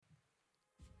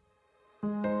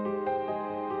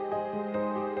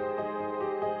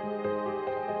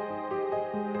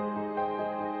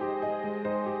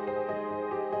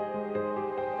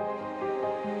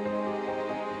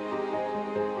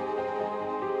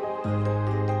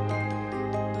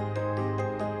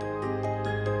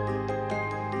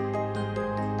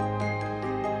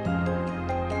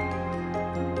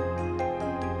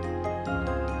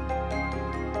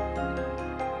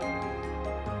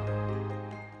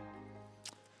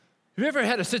Have you ever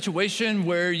had a situation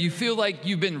where you feel like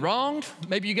you've been wronged?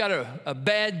 Maybe you got a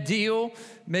bad deal.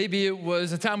 Maybe it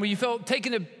was a time where you felt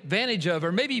taken advantage of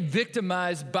or maybe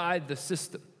victimized by the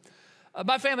system.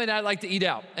 My family and I like to eat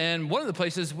out, and one of the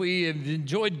places we have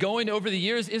enjoyed going over the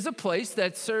years is a place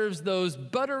that serves those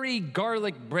buttery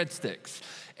garlic breadsticks.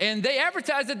 And they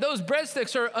advertise that those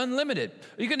breadsticks are unlimited.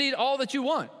 You can eat all that you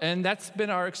want, and that's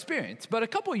been our experience. But a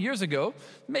couple of years ago,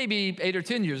 maybe 8 or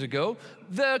 10 years ago,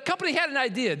 the company had an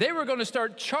idea. They were going to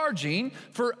start charging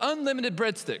for unlimited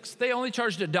breadsticks. They only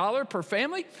charged $1 per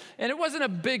family, and it wasn't a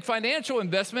big financial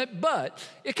investment, but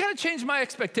it kind of changed my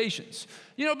expectations.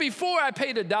 You know, before I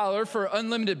paid $1 for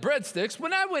unlimited breadsticks,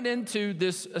 when I went into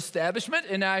this establishment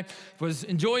and I was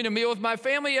enjoying a meal with my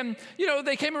family and, you know,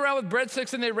 they came around with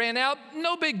breadsticks and they ran out,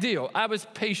 no big deal. I was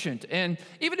patient. And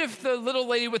even if the little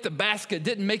lady with the basket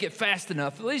didn't make it fast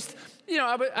enough, at least, you know,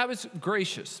 I was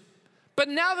gracious. But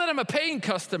now that I'm a paying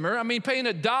customer, paying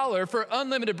 $1 for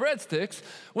unlimited breadsticks,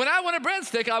 when I want a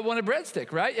breadstick, I want a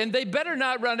breadstick, right? And they better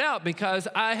not run out because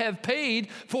I have paid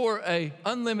for an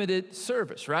unlimited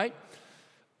service, right?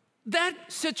 That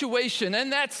situation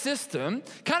and that system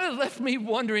kind of left me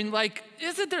wondering, like,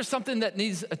 isn't there something that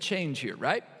needs a change here,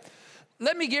 right?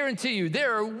 Let me guarantee you,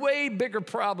 there are way bigger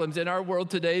problems in our world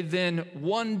today than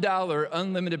 $1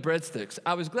 unlimited breadsticks.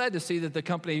 I was glad to see that the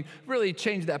company really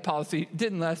changed that policy. It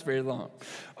didn't last very long.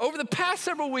 Over the past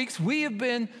several weeks, we have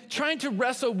been trying to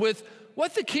wrestle with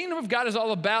what the kingdom of God is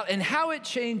all about and how it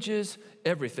changes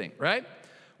everything, right?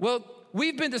 Well,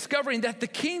 we've been discovering that the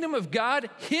kingdom of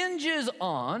God hinges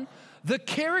on the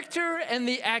character and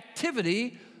the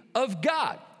activity of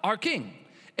God, our King.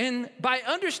 And by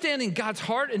understanding God's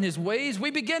heart and his ways,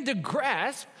 we begin to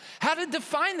grasp how to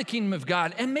define the kingdom of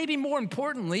God, and maybe more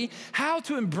importantly, how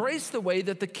to embrace the way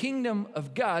that the kingdom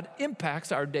of God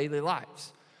impacts our daily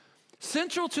lives.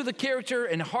 Central to the character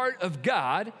and heart of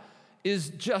God is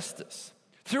justice.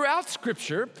 Throughout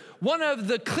Scripture, one of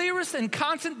the clearest and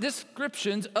constant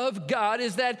descriptions of God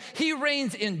is that he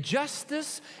reigns in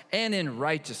justice and in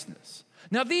righteousness.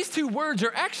 Now, these two words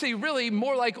are actually really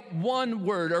more like one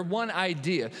word or one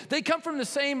idea. They come from the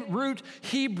same root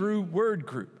Hebrew word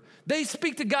group. They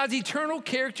speak to God's eternal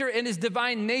character and his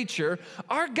divine nature.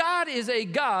 Our God is a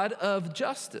God of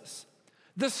justice.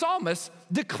 The psalmist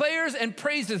declares and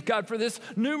praises God for this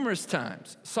numerous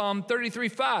times. Psalm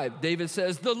 33:5, David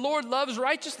says, "The Lord loves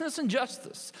righteousness and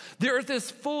justice. The earth is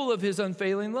full of his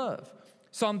unfailing love."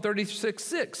 Psalm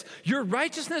 36:6, "Your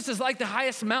righteousness is like the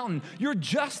highest mountain, your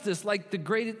justice like the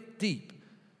great deep."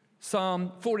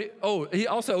 Psalm 40, he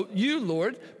also, "You,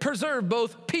 Lord, preserve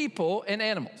both people and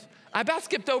animals." I about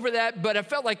skipped over that, but I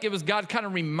felt like it was God kind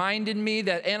of reminded me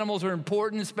that animals are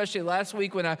important, especially last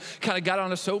week when I kind of got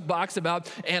on a soapbox about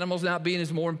animals not being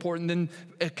as more important than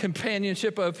a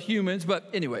companionship of humans. But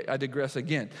anyway, I digress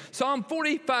again. Psalm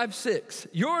 45:6,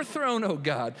 "Your throne, O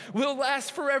God, will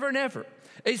last forever and ever.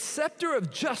 A scepter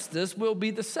of justice will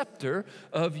be the scepter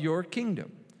of your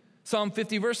kingdom." Psalm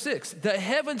 50:6, "The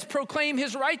heavens proclaim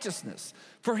his righteousness,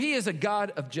 for he is a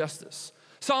God of justice."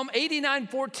 Psalm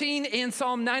 89:14 and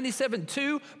Psalm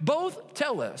 97:2 both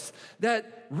tell us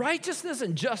that righteousness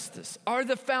and justice are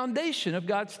the foundation of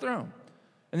God's throne.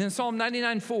 And then Psalm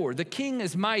 99:4, "The king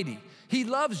is mighty. He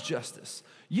loves justice.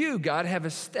 You, God, have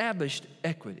established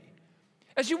equity."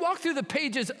 As you walk through the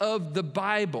pages of the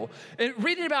Bible and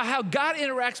reading about how God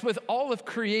interacts with all of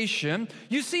creation,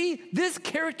 you see this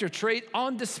character trait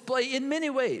on display in many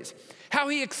ways. How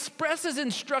he expresses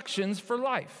instructions for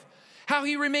life. How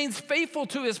he remains faithful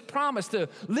to his promise to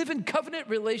live in covenant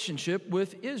relationship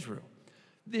with Israel.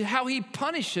 How he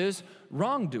punishes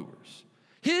wrongdoers.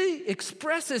 He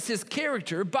expresses his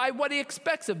character by what he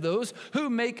expects of those who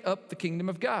make up the kingdom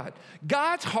of God.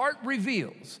 God's heart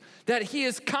reveals that he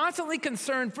is constantly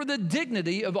concerned for the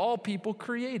dignity of all people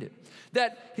created.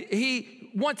 That he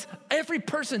wants every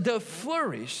person to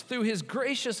flourish through his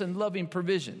gracious and loving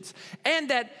provisions. And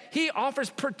that he offers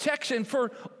protection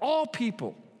for all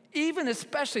people, even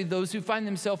especially those who find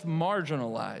themselves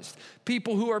marginalized,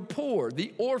 people who are poor,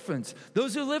 the orphans,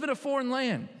 those who live in a foreign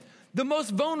land, the most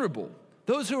vulnerable,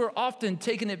 those who are often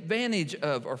taken advantage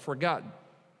of or forgotten.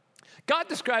 God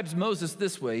describes Moses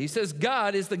this way. He says,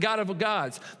 "God is the God of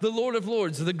gods, the Lord of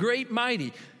lords, the great,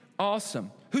 mighty,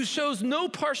 awesome, who shows no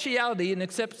partiality and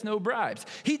accepts no bribes.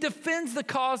 He defends the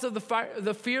cause of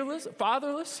the fearless,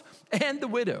 fatherless, and the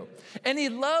widow. And he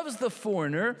loves the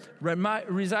foreigner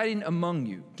residing among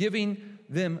you, giving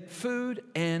them food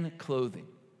and clothing."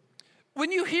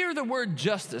 When you hear the word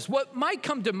justice, what might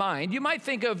come to mind, you might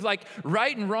think of like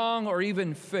right and wrong or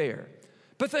even fair.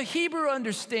 But the Hebrew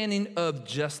understanding of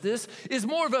justice is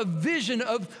more of a vision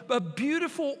of a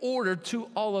beautiful order to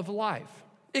all of life.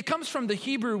 It comes from the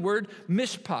Hebrew word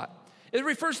mishpat. It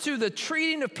refers to the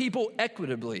treating of people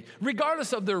equitably,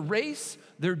 regardless of their race,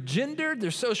 their gender, their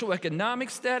socioeconomic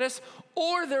status,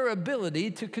 or their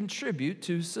ability to contribute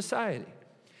to society.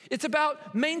 It's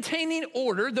about maintaining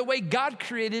order the way God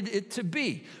created it to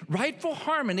be, rightful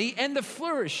harmony and the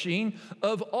flourishing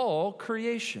of all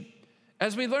creation.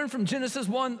 As we learned from Genesis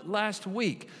 1 last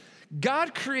week,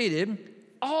 God created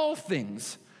all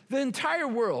things, the entire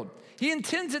world. He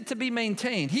intends it to be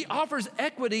maintained. He offers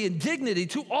equity and dignity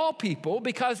to all people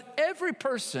because every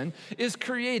person is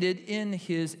created in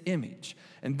his image.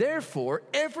 And therefore,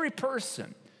 every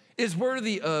person is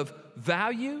worthy of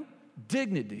value,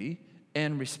 dignity,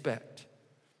 and respect.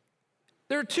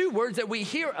 There are two words that we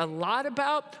hear a lot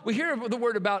about. We hear the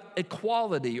word about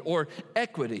equality or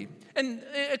equity. And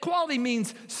equality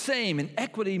means same, and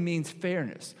equity means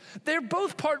fairness. They're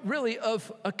both part really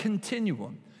of a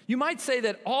continuum. You might say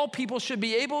that all people should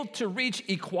be able to reach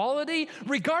equality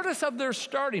regardless of their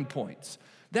starting points.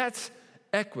 That's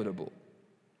equitable.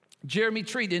 Jeremy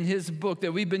Treat, in his book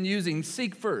that we've been using,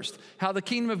 Seek First, How the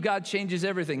Kingdom of God Changes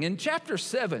Everything, in chapter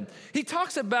 7, he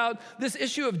talks about this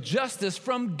issue of justice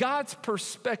from God's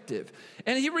perspective.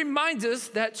 And he reminds us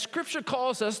that Scripture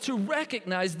calls us to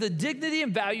recognize the dignity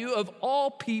and value of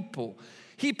all people.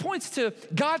 He points to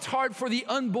God's heart for the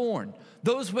unborn,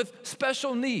 those with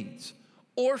special needs,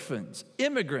 orphans,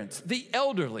 immigrants, the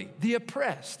elderly, the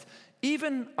oppressed,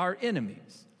 even our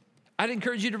enemies. I'd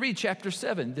encourage you to read chapter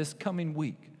 7 this coming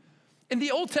week. In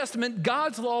the Old Testament,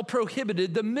 God's law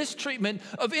prohibited the mistreatment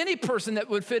of any person that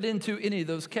would fit into any of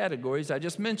those categories I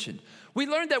just mentioned. We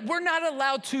learned that we're not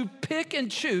allowed to pick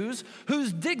and choose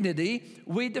whose dignity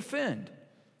we defend.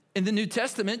 In the New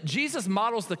Testament, Jesus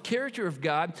models the character of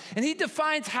God, and he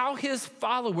defines how his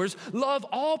followers love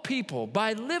all people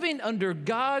by living under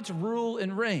God's rule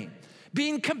and reign,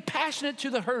 being compassionate to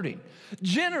the hurting,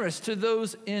 generous to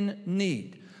those in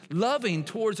need, loving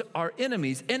towards our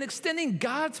enemies, and extending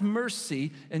God's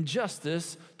mercy and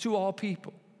justice to all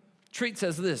people. Treat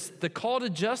says this: the call to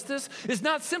justice is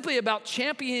not simply about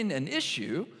championing an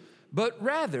issue, but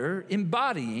rather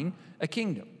embodying a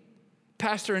kingdom.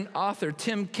 Pastor and author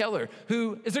Tim Keller,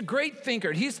 who is a great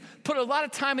thinker, he's put a lot of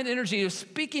time and energy of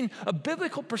speaking a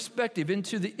biblical perspective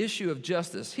into the issue of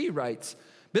justice. He writes,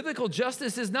 biblical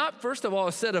justice is not, first of all,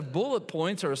 a set of bullet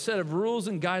points or a set of rules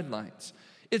and guidelines.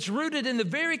 It's rooted in the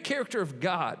very character of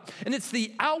God, and it's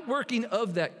the outworking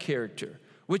of that character,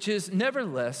 which is never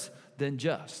less than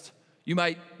just. You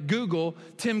might Google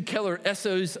Tim Keller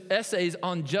essays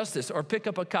on justice or pick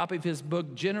up a copy of his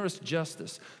book, Generous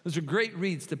Justice. Those are great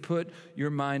reads to put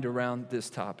your mind around this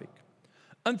topic.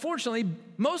 Unfortunately,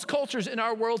 most cultures in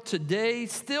our world today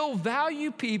still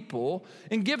value people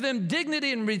and give them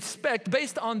dignity and respect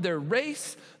based on their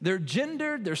race, their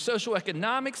gender, their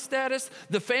socioeconomic status,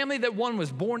 the family that one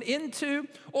was born into,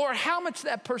 or how much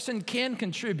that person can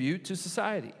contribute to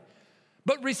society.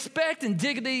 But respect and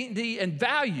dignity and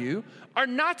value are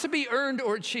not to be earned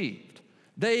or achieved.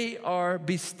 They are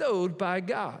bestowed by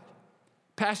God.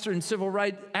 Pastor and civil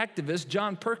rights activist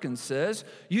John Perkins says,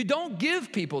 you don't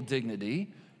give people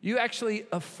dignity, you actually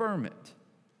affirm it.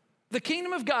 The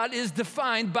kingdom of God is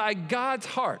defined by God's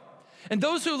heart. And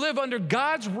those who live under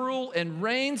God's rule and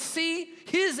reign see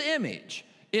his image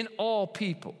in all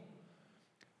people.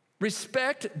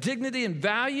 Respect, dignity, and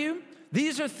value,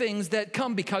 these are things that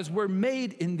come because we're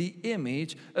made in the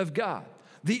image of God.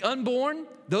 The unborn,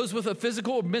 those with a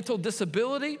physical or mental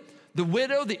disability, the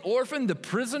widow, the orphan, the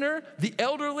prisoner, the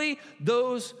elderly,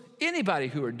 anybody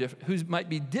who might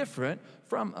be different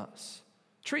from us.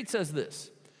 Treat says this: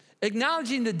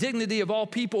 acknowledging the dignity of all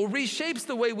people reshapes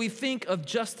the way we think of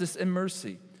justice and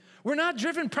mercy. We're not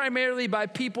driven primarily by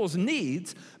people's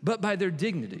needs, but by their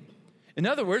dignity. In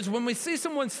other words, when we see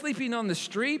someone sleeping on the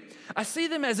street, I see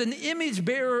them as an image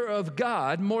bearer of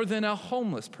God more than a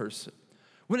homeless person.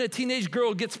 When a teenage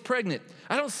girl gets pregnant,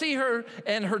 I don't see her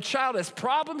and her child as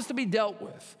problems to be dealt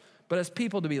with, but as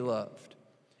people to be loved.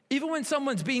 Even when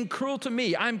someone's being cruel to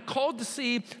me, I'm called to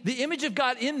see the image of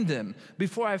God in them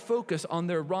before I focus on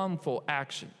their wrongful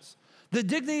actions. The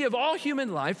dignity of all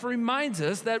human life reminds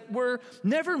us that we're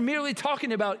never merely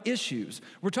talking about issues.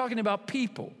 We're talking about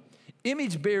people,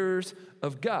 image bearers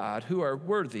of God who are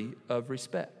worthy of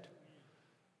respect.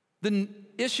 The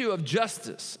issue of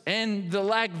justice and the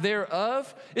lack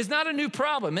thereof is not a new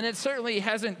problem, and it certainly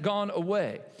hasn't gone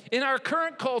away. In our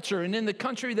current culture and in the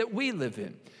country that we live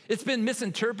in, it's been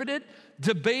misinterpreted,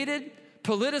 debated,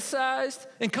 politicized,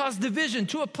 and caused division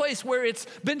to a place where it's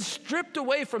been stripped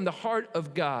away from the heart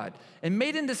of God and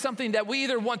made into something that we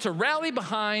either want to rally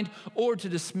behind or to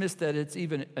dismiss that it's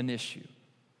even an issue.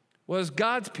 Well, as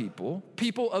God's people,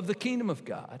 people of the kingdom of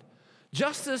God,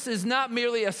 justice is not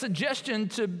merely a suggestion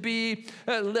to be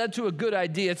led to a good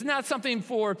idea. It's not something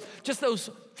for just those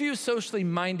few socially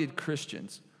minded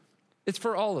Christians. It's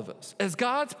for all of us. As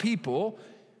God's people,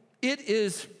 it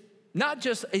is not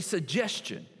just a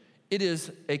suggestion, it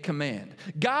is a command.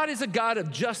 God is a God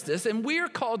of justice, and we are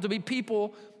called to be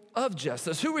people of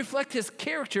justice who reflect his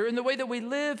character in the way that we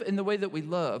live, in the way that we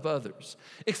love others,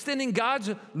 extending God's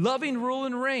loving rule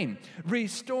and reign,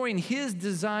 restoring his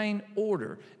design,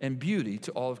 order, and beauty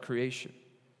to all of creation.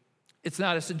 It's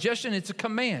not a suggestion, it's a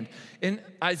command. In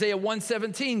Isaiah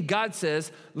 1:17, God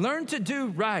says, learn to do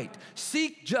right,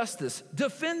 seek justice,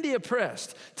 defend the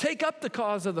oppressed, take up the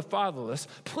cause of the fatherless,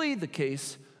 plead the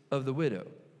case of the widow.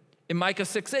 In Micah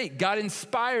 6:8, God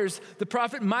inspires the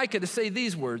prophet Micah to say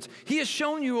these words, he has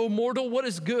shown you, O mortal, what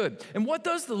is good. And what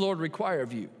does the Lord require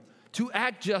of you? To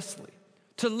act justly,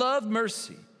 to love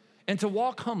mercy, and to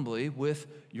walk humbly with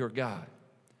your God.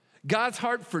 God's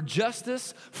heart for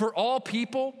justice for all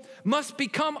people must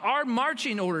become our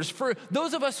marching orders for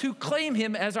those of us who claim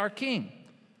him as our king.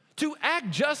 To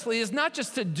act justly is not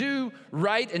just to do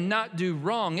right and not do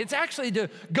wrong. It's actually to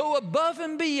go above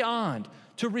and beyond,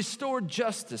 to restore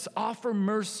justice, offer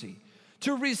mercy,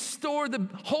 to restore the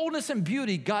wholeness and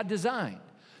beauty God designed.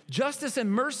 Justice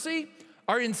and mercy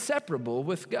are inseparable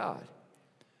with God.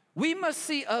 We must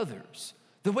see others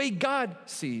the way God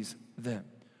sees them.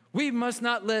 We must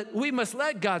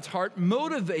let God's heart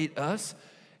motivate us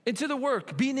into the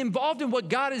work, being involved in what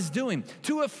God is doing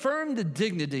to affirm the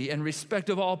dignity and respect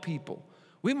of all people.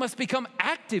 We must become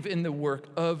active in the work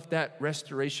of that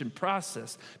restoration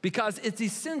process because it's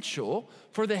essential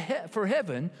for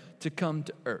heaven to come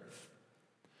to earth.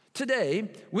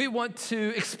 Today, we want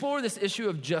to explore this issue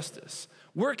of justice,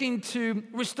 working to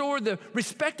restore the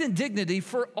respect and dignity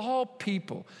for all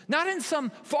people, not in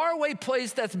some faraway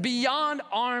place that's beyond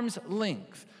arm's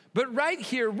length, but right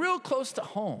here, real close to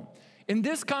home, in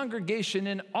this congregation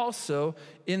and also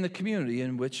in the community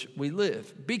in which we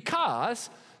live, because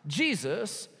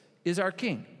Jesus is our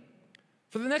King.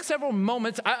 For the next several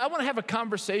moments, I want to have a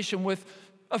conversation with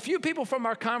a few people from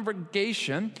our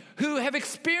congregation who have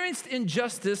experienced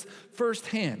injustice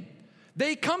firsthand.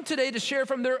 They come today to share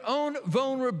from their own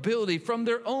vulnerability, from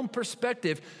their own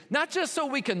perspective, not just so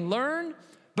we can learn,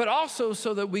 but also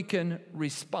so that we can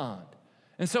respond.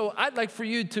 And so I'd like for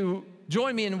you to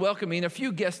join me in welcoming a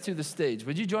few guests to the stage.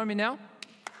 Would you join me now?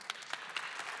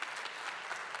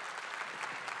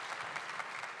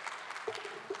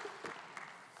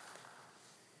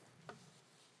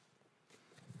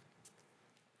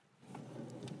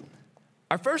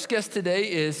 Our first guest today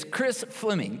is Chris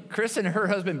Fleming. Chris and her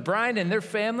husband Brian and their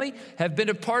family have been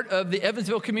a part of the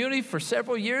Evansville community for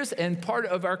several years and part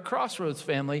of our Crossroads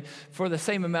family for the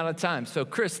same amount of time. So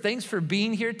Chris, thanks for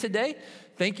being here today.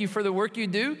 Thank you for the work you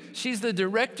do. She's the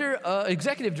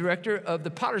executive director of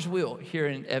the Potter's Wheel here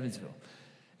in Evansville.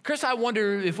 Chris, I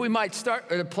wonder if we might start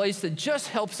at a place that just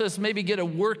helps us maybe get a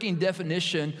working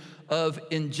definition of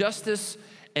injustice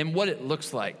and what it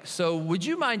looks like. So would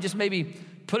you mind just maybe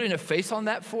putting a face on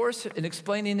that for us and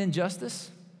explaining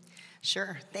injustice?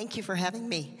 Sure. Thank you for having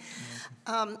me.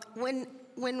 When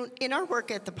in our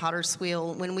work at the Potter's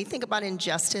Wheel, when we think about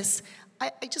injustice,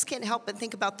 I just can't help but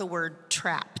think about the word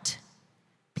trapped.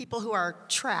 People who are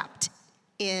trapped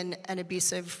in an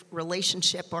abusive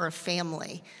relationship or a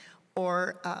family,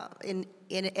 or in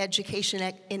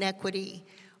education inequity,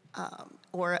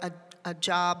 or a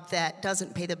job that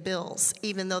doesn't pay the bills,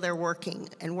 even though they're working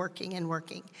and working and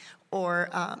working, or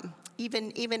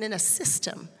even in a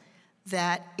system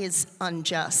that is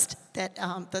unjust,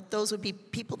 that those would be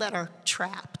people that are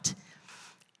trapped.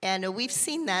 And we've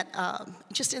seen that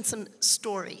just in some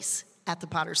stories at the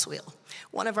Potter's Wheel.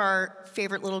 One of our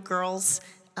favorite little girls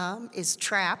is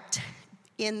trapped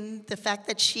in the fact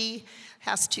that she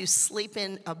has to sleep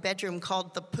in a bedroom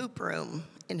called the poop room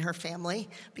in her family,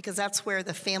 because that's where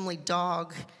the family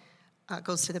dog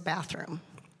goes to the bathroom.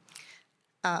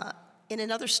 In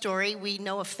another story, we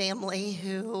know a family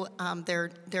who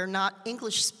they're not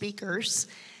English speakers,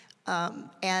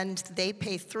 and they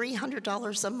pay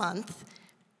 $300 a month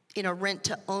in a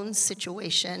rent-to-own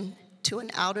situation to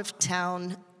an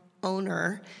out-of-town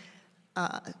owner,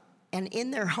 and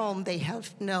in their home they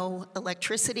have no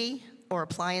electricity or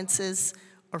appliances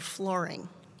or flooring.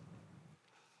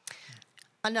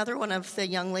 Another one of the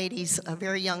young ladies, a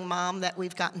very young mom that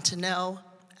we've gotten to know,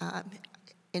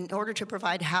 in order to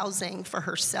provide housing for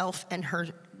herself and her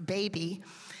baby,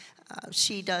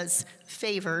 she does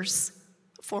favors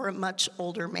for a much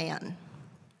older man.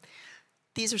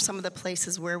 These are some of the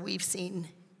places where we've seen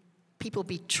people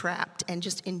be trapped and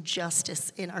just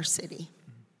injustice in our city.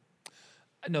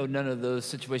 I know none of those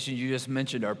situations you just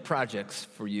mentioned are projects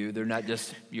for you. They're not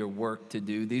just your work to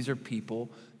do. These are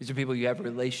people. These are people you have a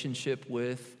relationship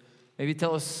with. Maybe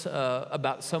tell us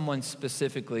about someone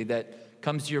specifically that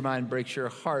comes to your mind, breaks your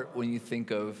heart when you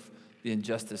think of the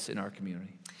injustice in our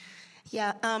community.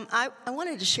 Yeah, I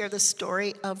wanted to share the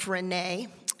story of Renee.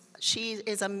 She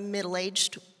is a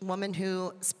middle-aged woman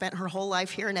who spent her whole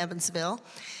life here in Evansville,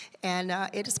 and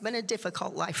it has been a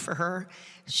difficult life for her.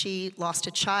 She lost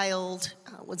a child,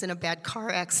 was in a bad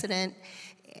car accident,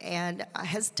 and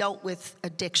has dealt with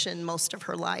addiction most of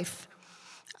her life.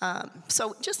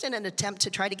 So just in an attempt to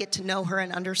try to get to know her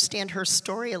and understand her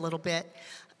story a little bit,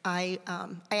 I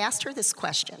asked her this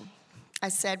question. I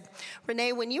said,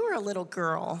 Renee, when you were a little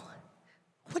girl,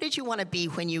 what did you want to be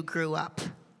when you grew up?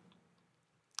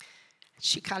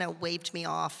 She kind of waved me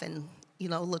off and,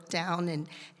 looked down and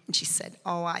she said,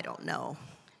 oh, I don't know.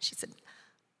 She said,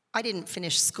 I didn't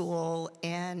finish school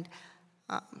and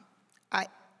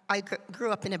I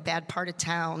grew up in a bad part of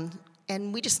town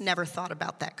and we just never thought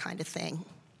about that kind of thing.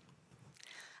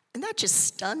 And that just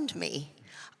stunned me.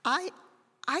 I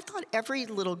thought every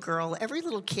little girl, every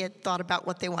little kid thought about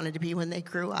what they wanted to be when they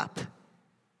grew up.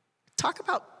 Talk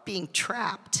about being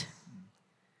trapped.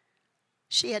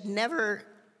 She had never,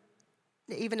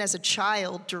 even as a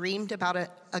child, dreamed about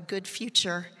a good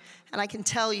future. And I can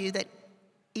tell you that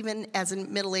even as a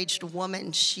middle-aged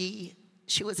woman, she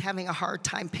was having a hard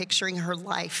time picturing her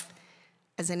life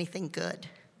as anything good.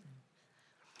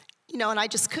 And I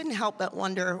just couldn't help but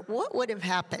wonder what would have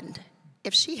happened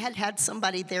if she had had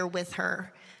somebody there with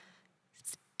her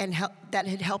and that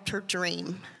had helped her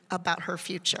dream about her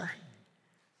future.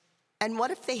 And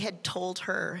what if they had told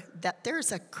her that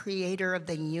there's a creator of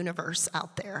the universe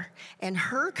out there and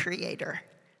her creator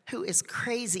who is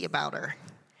crazy about her,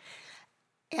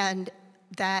 and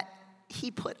that he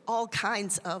put all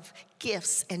kinds of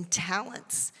gifts and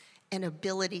talents and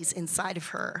abilities inside of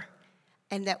her,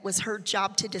 and that was her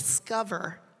job to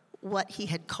discover what he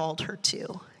had called her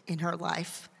to in her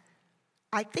life?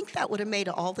 I think that would have made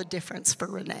all the difference for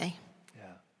Renee.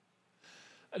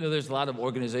 I know there's a lot of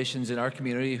organizations in our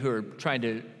community who are trying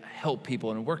to help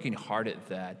people and working hard at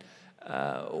that.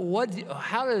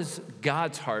 How does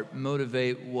God's heart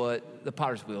motivate what the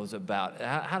Potter's Wheel is about?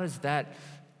 How does that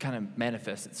kind of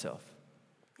manifest itself?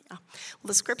 Yeah. Well,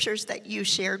 the scriptures that you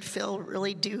shared, Phil,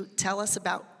 really do tell us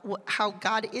about how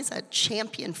God is a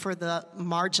champion for the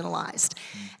marginalized,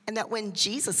 and that when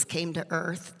Jesus came to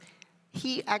earth,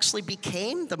 he actually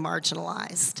became the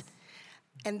marginalized.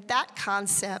 And that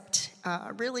concept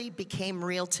really became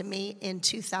real to me in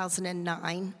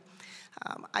 2009.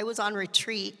 I was on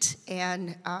retreat,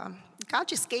 and God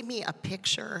just gave me a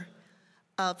picture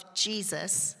of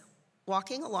Jesus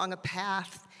walking along a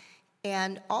path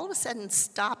and all of a sudden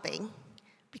stopping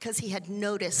because he had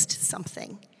noticed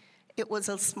something. It was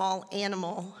a small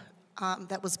animal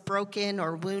that was broken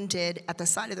or wounded at the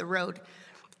side of the road.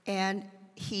 And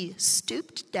he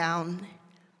stooped down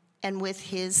and with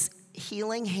his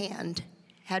healing hand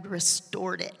had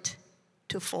restored it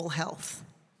to full health.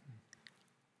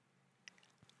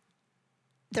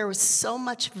 There was so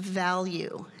much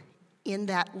value in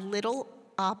that little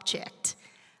object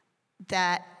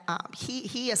that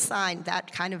he assigned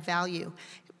that kind of value,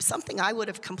 something I would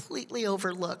have completely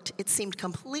overlooked. It seemed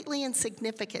completely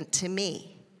insignificant to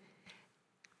me.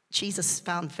 Jesus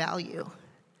found value.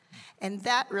 And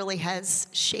that really has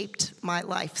shaped my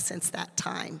life since that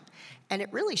time. And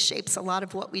it really shapes a lot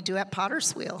of what we do at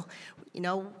Potter's Wheel.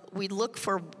 We look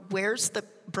for where's the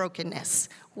brokenness?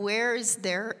 Where is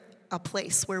there a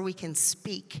place where we can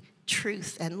speak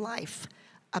truth and life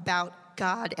about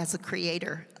God as a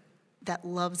creator that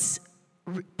loves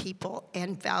people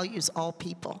and values all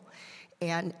people?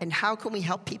 And how can we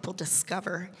help people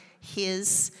discover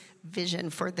his vision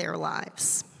for their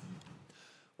lives?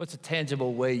 What's a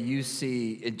tangible way you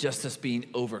see injustice being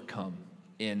overcome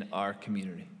in our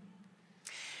community?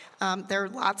 There are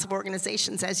lots of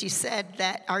organizations, as you said,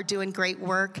 that are doing great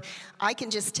work. I can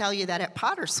just tell you that at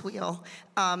Potter's Wheel,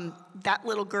 that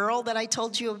little girl that I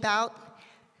told you about,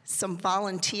 some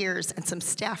volunteers and some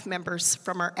staff members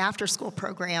from our after-school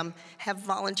program have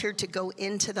volunteered to go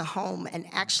into the home and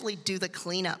actually do the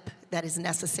cleanup that is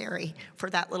necessary for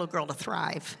that little girl to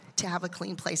thrive, to have a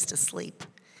clean place to sleep.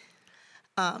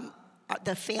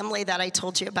 The family that I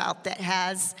told you about that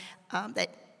has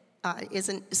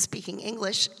isn't speaking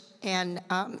English and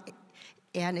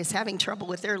is having trouble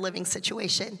with their living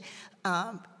situation,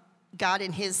 God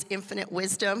in his infinite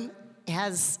wisdom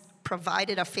has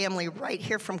provided a family right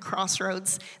here from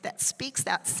Crossroads that speaks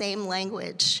that same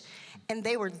language. And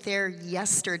they were there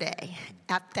yesterday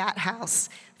at that house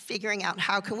figuring out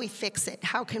how can we fix it?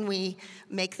 How can we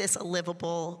make this a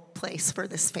livable place for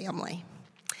this family?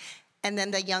 And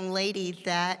then the young lady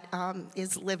that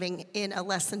is living in a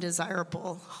less than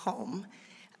desirable home,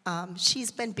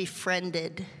 she's been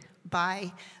befriended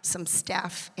by some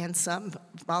staff and some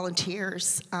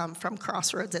volunteers from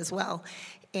Crossroads as well.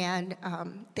 And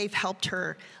they've helped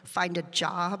her find a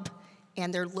job,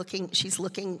 and she's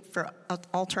looking for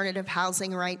alternative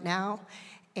housing right now.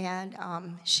 And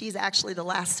she's actually the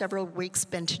last several weeks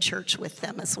been to church with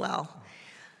them as well.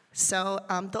 So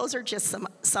those are just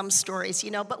some stories,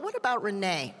 But what about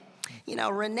Renee?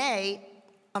 Renee,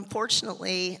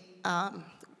 unfortunately,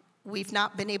 we've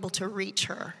not been able to reach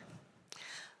her.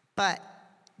 But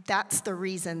that's the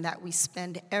reason that we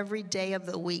spend every day of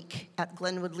the week at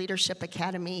Glenwood Leadership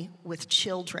Academy with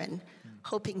children,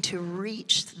 hoping to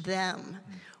reach them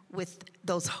with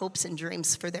those hopes and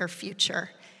dreams for their future,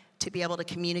 to be able to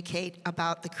communicate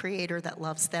about the Creator that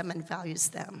loves them and values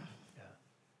them. Yeah.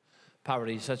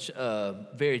 Poverty is such a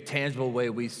very tangible way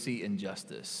we see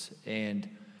injustice. And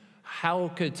how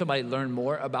could somebody learn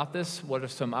more about this? What are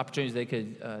some opportunities they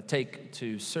could take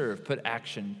to serve, put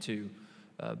action to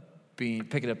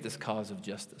picking up this cause of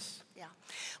justice? Yeah.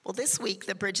 Well, this week,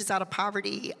 the Bridges Out of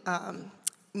Poverty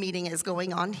meeting is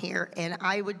going on here, and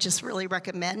I would just really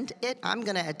recommend it. I'm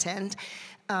going to attend.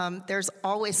 There's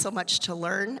always so much to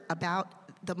learn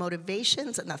about the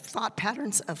motivations and the thought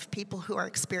patterns of people who are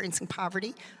experiencing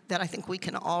poverty that I think we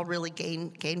can all really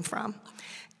gain from.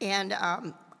 And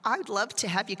I'd love to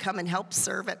have you come and help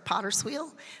serve at Potter's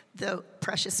Wheel, the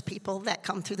precious people that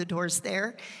come through the doors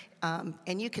there.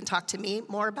 And you can talk to me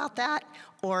more about that,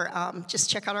 or just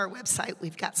check out our website.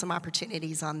 We've got some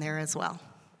opportunities on there as well.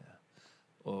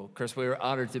 Well, Chris, we're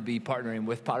honored to be partnering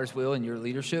with Potter's Wheel and your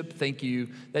leadership. Thank you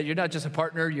that you're not just a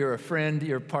partner, you're a friend,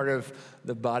 you're part of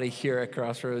the body here at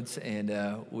Crossroads, and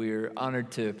we're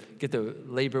honored to get to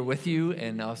labor with you,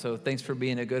 and also thanks for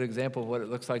being a good example of what it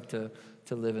looks like to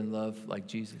live and love like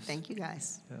Jesus. Thank you,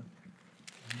 guys. Yeah.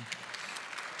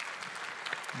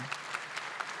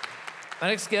 My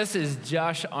next guest is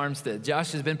Josh Armstead.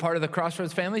 Josh has been part of the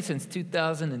Crossroads family since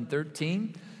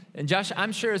 2013. And Josh,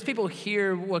 I'm sure as people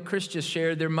hear what Chris just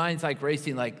shared, their minds like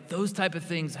racing, like those type of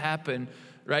things happen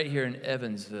right here in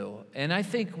Evansville. And I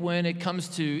think when it comes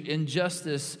to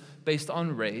injustice based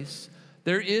on race,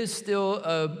 there is still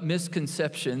a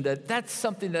misconception that that's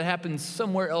something that happens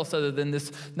somewhere else other than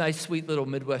this nice, sweet little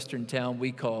Midwestern town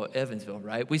we call Evansville,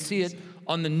 right? We see it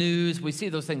on the news. We see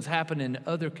those things happen in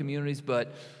other communities,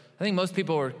 but I think most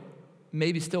people are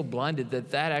maybe still blinded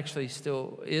that that actually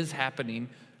still is happening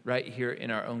right here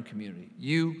in our own community.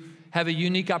 You have a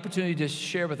unique opportunity to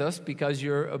share with us because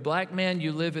you're a black man,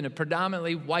 you live in a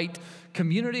predominantly white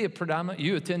community,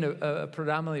 you attend a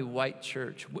predominantly white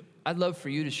church. I'd love for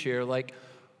you to share, like,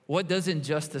 what does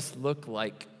injustice look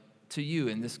like to you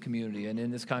in this community and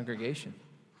in this congregation?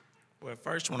 Well,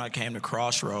 first when I came to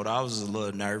Crossroad, I was a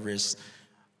little nervous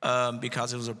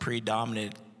because it was a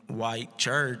predominant white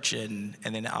church, and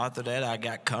then after that I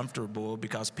got comfortable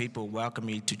because people welcomed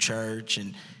me to church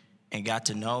and got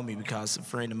to know me because a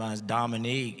friend of mine,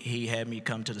 Dominique, he had me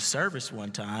come to the service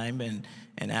one time,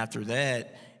 and after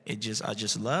that I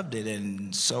just loved it.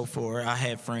 And so forth, I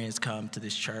had friends come to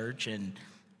this church and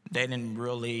they didn't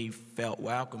really felt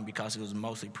welcome because it was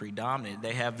mostly predominant.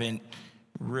 They haven't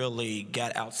really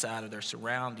got outside of their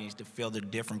surroundings to feel the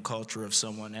different culture of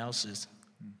someone else's.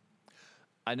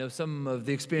 I know some of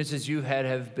the experiences you had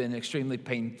have been extremely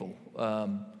painful.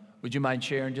 Would you mind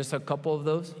sharing just a couple of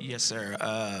those? Yes, sir.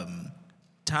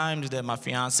 Times that my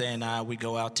fiance and we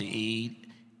go out to eat,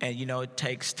 and it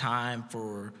takes time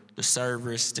for the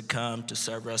servers to come to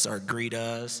serve us or greet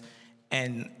us,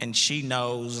 and she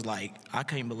knows, like, I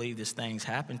can't believe this thing's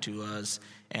happened to us.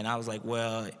 And I was like,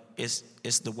 well,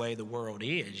 it's the way the world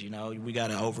is. We got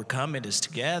to overcome it as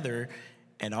together.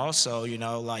 And also,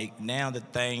 like, now the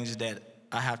things that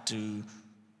I have to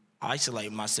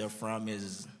isolate myself from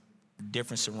is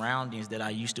different surroundings that I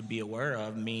used to be aware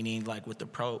of, meaning like with the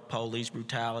police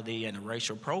brutality and the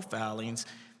racial profilings,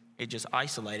 it just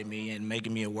isolated me and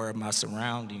making me aware of my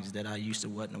surroundings that I used to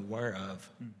wasn't aware of.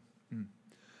 Mm-hmm.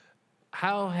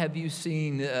 How have you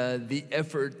seen the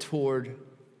effort toward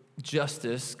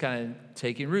justice kind of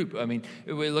taking root? I mean,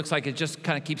 it looks like it just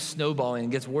kind of keeps snowballing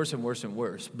and gets worse and worse and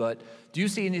worse. But do you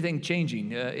see anything changing,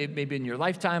 maybe in your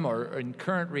lifetime or in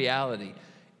current reality?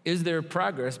 Is there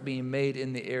progress being made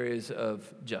in the areas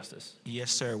of justice? Yes,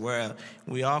 sir. Well,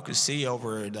 we all could see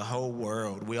over the whole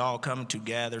world, we all come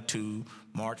together to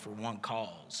march for one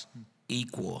cause,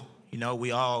 equal. You know,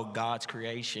 we all God's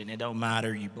creation. It don't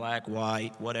matter you black,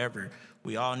 white, whatever.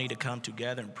 We all need to come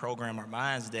together and program our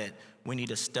minds that we need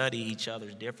to study each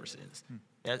other's differences.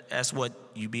 That's what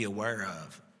you be aware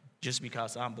of. Just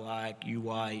because I'm black, you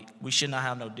white, we should not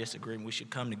have no disagreement. We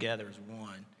should come together as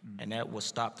one, and that will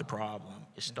stop the problem.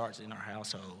 It starts in our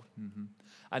household.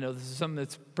 I know this is something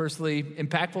that's personally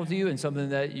impactful to you and something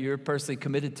that you're personally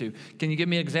committed to. Can you give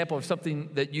me an example of something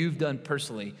that you've done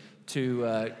personally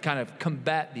to kind of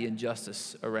combat the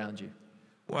injustice around you?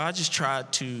 Well, I just try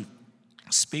to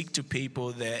speak to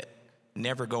people that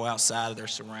never go outside of their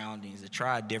surroundings, that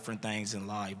try different things in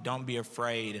life. Don't be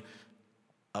afraid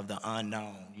of the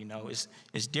unknown. You know,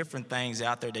 it's different things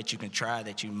out there that you can try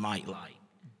that you might like.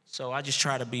 So I just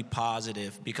try to be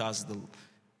positive because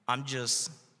I'm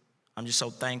just so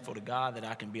thankful to God that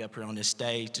I can be up here on this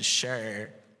stage to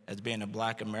share, as being a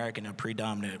black American in a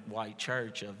predominant white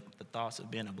church, of the thoughts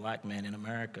of being a black man in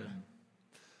America.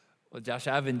 Well, Josh,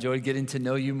 I've enjoyed getting to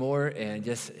know you more and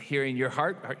just hearing your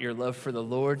heart, your love for the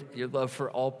Lord, your love for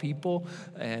all people,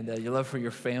 and your love for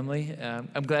your family.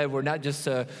 I'm glad we're not just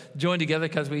joined together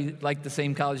because we like the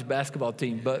same college basketball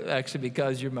team, but actually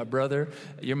because you're my brother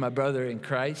in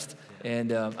Christ,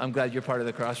 and I'm glad you're part of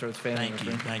the Crossroads family.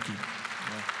 Thank you.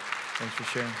 Yeah, thanks for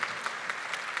sharing.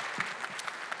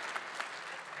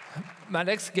 My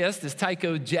next guest is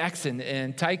Tycho Jackson,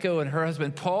 and Tycho and her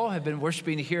husband Paul have been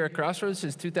worshiping here at Crossroads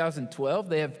since 2012.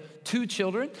 They have 2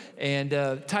 children, and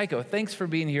Tycho, thanks for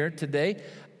being here today.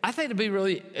 I think it'd be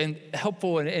really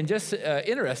helpful and just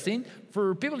interesting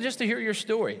for people just to hear your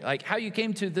story, like how you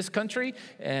came to this country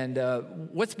and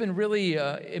what's been really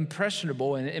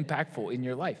impressionable and impactful in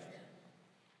your life.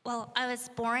 Well, I was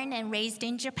born and raised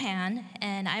in Japan,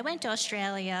 and I went to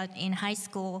Australia in high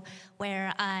school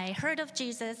where I heard of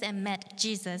Jesus and met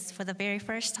Jesus for the very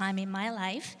first time in my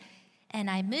life.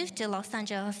 And I moved to Los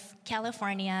Angeles,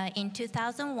 California in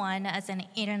 2001 as an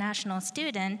international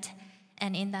student,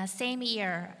 and in that same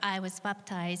year, I was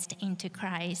baptized into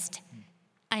Christ.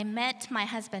 I met my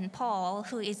husband, Paul,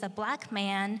 who is a black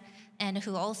man and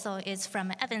who also is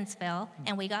from Evansville,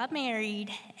 and we got married,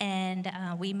 and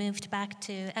we moved back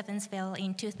to Evansville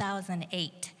in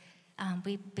 2008.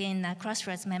 We've been a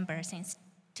Crossroads member since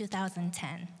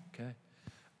 2010. Okay.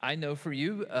 I know for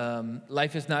you,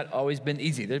 life has not always been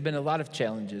easy. There have been a lot of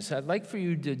challenges. I'd like for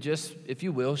you to just, if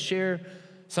you will, share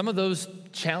some of those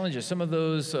challenges, some of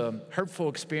those hurtful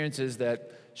experiences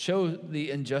that show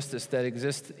the injustice that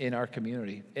exists in our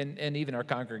community and even our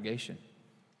congregation.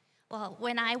 Well,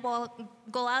 when I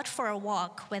go out for a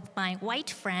walk with my white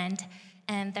friend,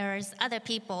 and there's other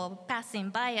people passing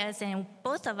by us, and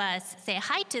both of us say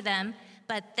hi to them,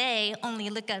 but they only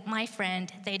look at my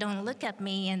friend. They don't look at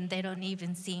me, and they don't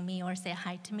even see me or say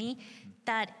hi to me.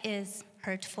 That is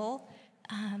hurtful.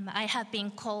 I have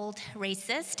been called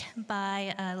racist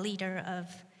by a leader of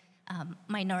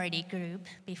minority group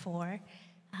before.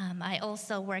 I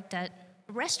also worked at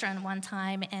restaurant one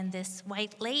time, and this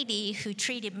white lady who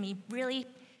treated me really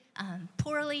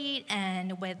poorly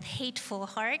and with hateful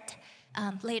heart.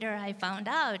 Later I found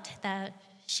out that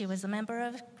she was a member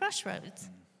of Crossroads.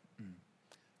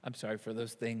 I'm sorry for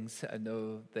those things. I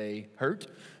know they hurt.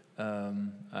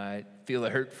 I feel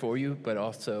it hurt for you, but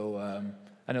also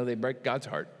I know they break God's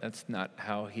heart. That's not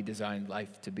how he designed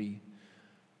life to be.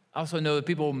 I also know that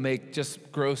people make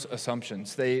just gross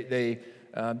assumptions. They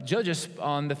judge us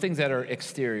on the things that are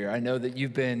exterior. I know that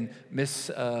you've been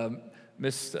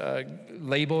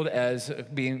labeled as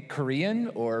being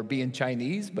Korean or being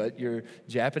Chinese, but you're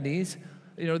Japanese.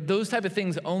 You know, those type of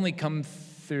things only come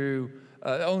through,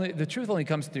 the truth only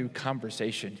comes through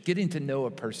conversation, getting to know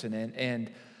a person.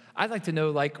 And I'd like to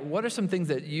know, like, what are some things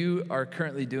that you are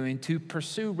currently doing to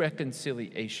pursue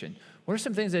reconciliation? What are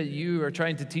some things that you are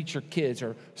trying to teach your kids,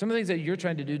 or some of the things that you're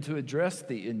trying to do to address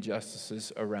the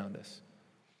injustices around us?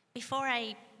 Before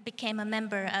I became a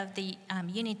member of the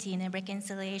Unity and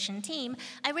Reconciliation team,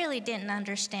 I really didn't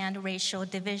understand racial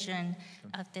division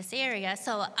of this area.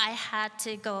 So I had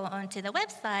to go onto the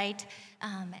website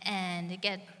and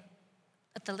get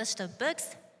the list of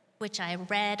books, which I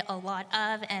read a lot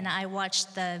of, and I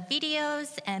watched the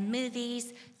videos and movies.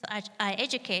 So I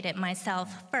educated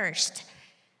myself first.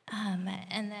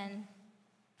 And then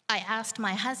I asked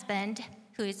my husband,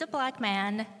 who is a black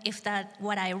man, if that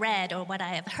what I read or what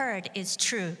I have heard is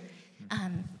true.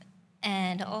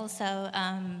 And also,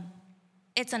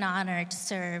 it's an honor to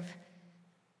serve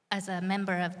as a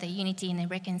member of the Unity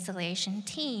and Reconciliation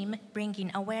team,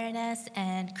 bringing awareness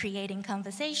and creating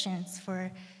conversations for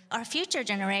our future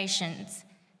generations.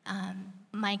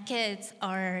 My kids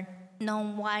are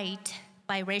non-white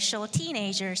biracial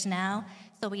teenagers now,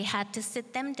 so we had to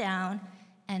sit them down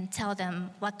and tell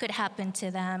them what could happen to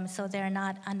them so they're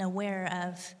not unaware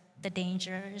of the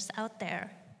dangers out there.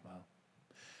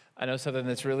 I know something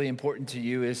that's really important to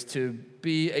you is to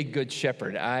be a good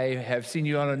shepherd. I have seen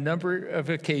you on a number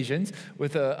of occasions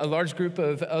with a large group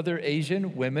of other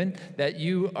Asian women that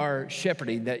you are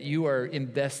shepherding, that you are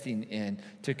investing in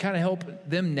to kind of help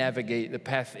them navigate the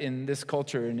path in this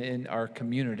culture and in our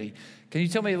community. Can you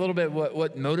tell me a little bit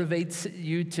what motivates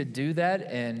you to do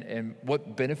that and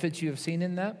what benefits you have seen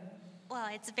in that? Well,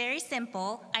 it's very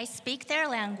simple. I speak their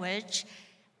language.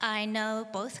 I know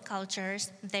both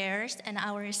cultures, theirs and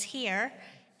ours here,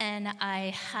 and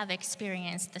I have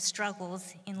experienced the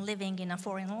struggles in living in a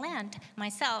foreign land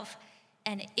myself.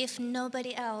 And if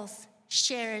nobody else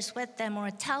shares with them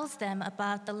or tells them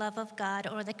about the love of God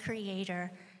or the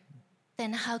Creator,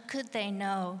 then how could they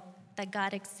know that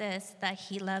God exists, that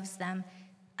He loves them?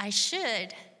 I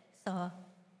should, so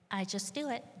I just do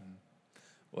it.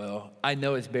 Well, I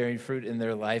know it's bearing fruit in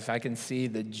their life. I can see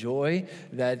the joy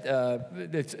that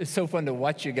it's so fun to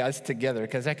watch you guys together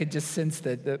because I could just sense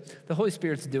that the Holy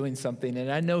Spirit's doing something, and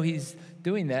I know He's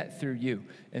doing that through you.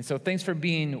 And so thanks for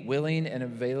being willing and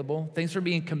available. Thanks for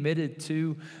being committed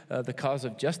to the cause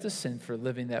of justice and for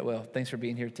living that well. Thanks for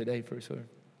being here today, Bruce Wood.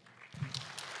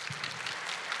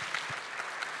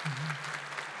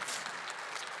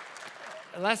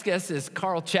 Our last guest is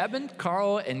Carl Chapman.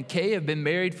 Carl and Kay have been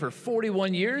married for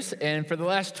 41 years, and for the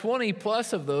last 20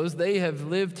 plus of those, they have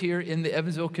lived here in the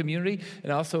Evansville community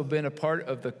and also been a part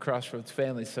of the Crossroads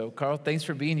family. So, Carl, thanks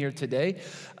for being here today.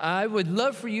 I would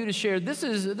love for you to share,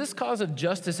 this cause of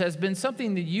justice has been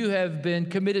something that you have been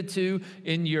committed to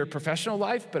in your professional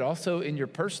life, but also in your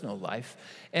personal life.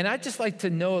 And I'd just like to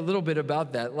know a little bit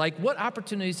about that. Like, what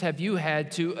opportunities have you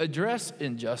had to address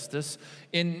injustice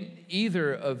in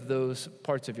either of those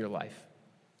parts of your life?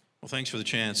 Well, thanks for the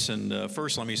chance. And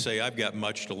first, let me say I've got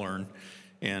much to learn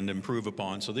and improve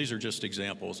upon. So these are just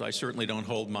examples. I certainly don't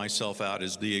hold myself out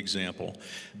as the example,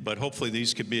 but hopefully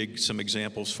these could be some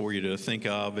examples for you to think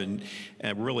of and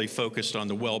really focused on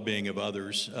the well-being of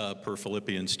others per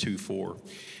Philippians 2:4.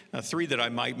 Three that I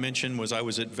might mention was I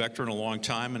was at Vectren a long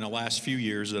time. In the last few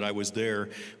years that I was there,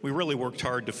 we really worked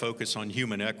hard to focus on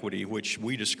human equity, which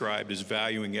we described as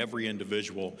valuing every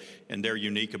individual and their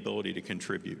unique ability to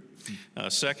contribute.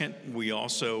 Second, we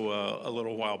also, a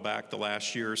little while back, the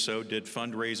last year or so, did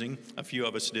fundraising, a few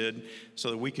of us did, so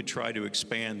that we could try to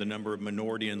expand the number of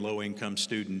minority and low-income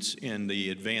students in the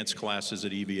advanced classes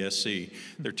at EVSC.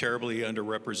 They're terribly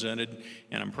underrepresented,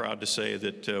 and I'm proud to say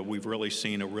that we've really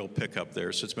seen a real pickup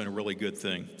there, so it's been a really good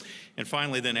thing. And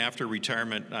finally, then after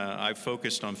retirement, I've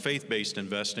focused on faith-based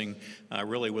investing,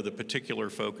 really with a particular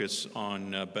focus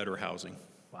on better housing.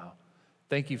 Wow.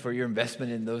 Thank you for your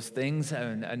investment in those things.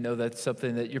 And I know that's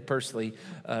something that you're personally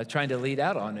trying to lead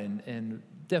out on, and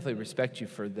definitely respect you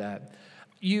for that.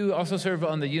 You also serve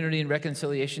on the Unity and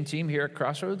Reconciliation team here at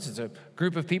Crossroads. It's a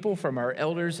group of people from our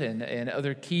elders and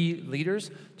other key leaders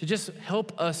to just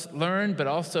help us learn, but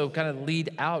also kind of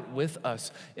lead out with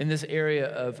us in this area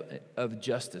of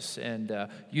justice. And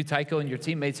you, Tycho, and your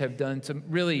teammates have done some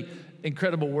really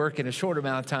incredible work in a short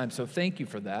amount of time, so thank you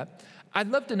for that. I'd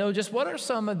love to know just what are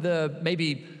some of the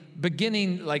maybe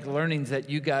beginning learnings that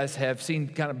you guys have seen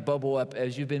kind of bubble up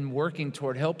as you've been working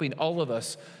toward helping all of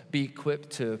us be equipped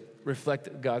to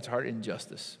reflect God's heart in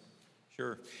justice?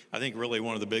 Sure. I think really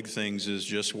one of the big things is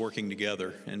just working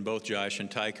together. And both Josh and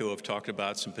Tycho have talked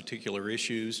about some particular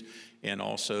issues and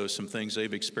also some things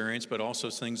they've experienced, but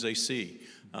also things they see,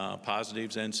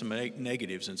 positives and some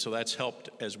negatives. And so that's helped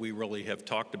as we really have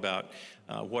talked about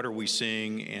what are we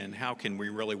seeing and how can we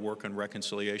really work on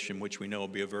reconciliation, which we know will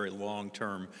be a very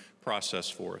long-term process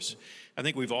for us. I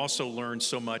think we've also learned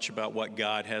so much about what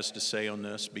God has to say on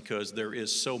this, because there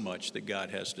is so much that God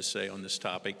has to say on this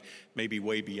topic, maybe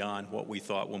way beyond what we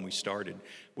thought when we started.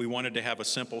 We wanted to have a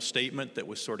simple statement that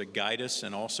would sort of guide us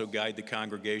and also guide the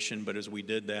congregation, but as we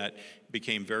did that, it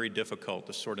became very difficult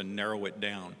to sort of narrow it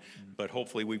down. But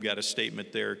hopefully we've got a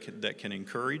statement there that can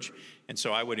encourage. And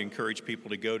so I would encourage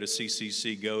people to go to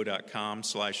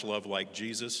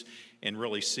cccgo.com/lovelikejesus and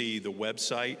really see the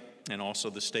website and also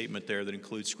the statement there that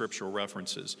includes scriptural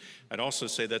references. I'd also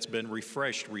say that's been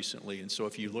refreshed recently, and so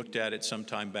if you looked at it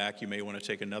sometime back, you may want to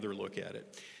take another look at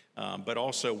it. But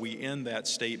also, we end that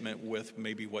statement with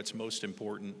maybe what's most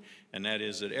important, and that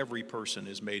is that every person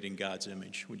is made in God's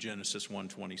image, with Genesis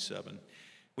 1:27.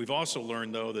 We've also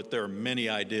learned, though, that there are many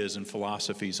ideas and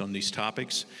philosophies on these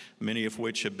topics, many of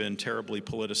which have been terribly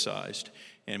politicized.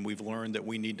 And we've learned that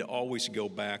we need to always go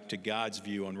back to God's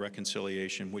view on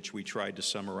reconciliation, which we tried to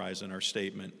summarize in our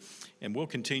statement. And we'll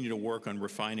continue to work on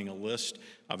refining a list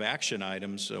of action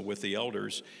items with the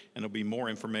elders, and there'll be more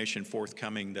information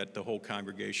forthcoming that the whole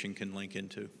congregation can link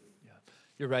into.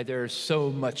 You're right, there's so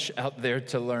much out there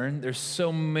to learn. There's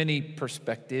so many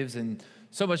perspectives and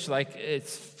so much like it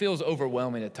feels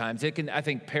overwhelming at times. It can, I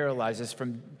think, paralyze us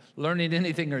from learning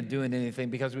anything or doing anything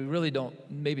because we really don't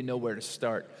maybe know where to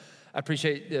start. I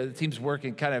appreciate the team's work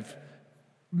in kind of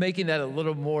making that a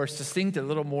little more succinct, a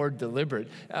little more deliberate.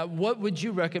 What would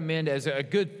you recommend as a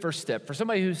good first step for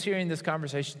somebody who's hearing this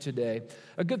conversation today?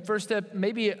 A good first step,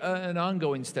 maybe an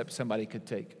ongoing step somebody could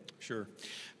take. Sure.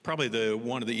 Probably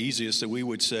one of the easiest that we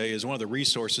would say is one of the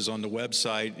resources on the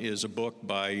website is a book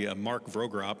by Mark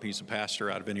Vrogrop. He's a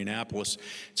pastor out of Indianapolis.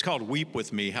 It's called Weep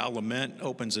With Me, How Lament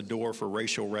Opens a Door for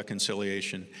Racial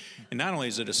Reconciliation. And not only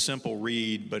is it a simple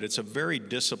read, but it's a very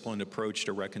disciplined approach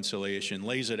to reconciliation.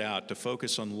 Lays it out to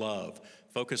focus on love,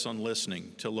 focus on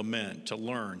listening, to lament, to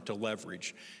learn, to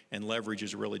leverage. And leverage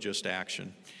is really just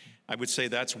action. I would say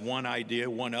that's one idea.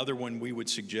 One other one we would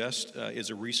suggest is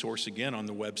a resource again on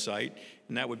the website,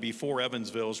 and that would be For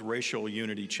Evansville's Racial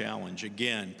Unity Challenge,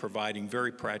 again, providing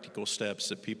very practical steps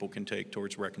that people can take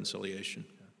towards reconciliation.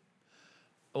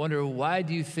 I wonder, why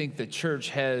do you think the church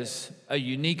has a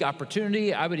unique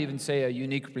opportunity, I would even say a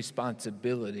unique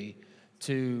responsibility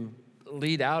to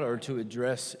lead out or to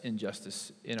address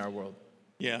injustice in our world?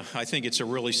 Yeah, I think it's a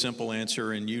really simple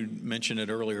answer, and you mentioned it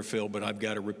earlier, Phil, but I've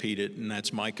got to repeat it, and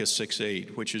that's Micah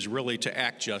 6:8, which is really to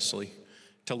act justly,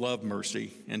 to love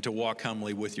mercy, and to walk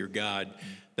humbly with your God.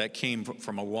 That came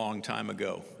from a long time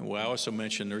ago. Well, I also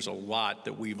mentioned there's a lot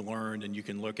that we've learned, and you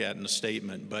can look at in the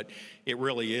statement, but it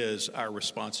really is our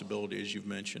responsibility, as you've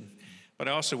mentioned. But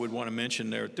I also would want to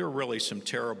mention there are really some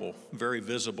terrible, very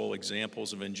visible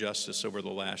examples of injustice over the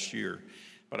last year.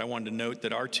 But I wanted to note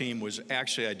that our team was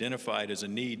actually identified as a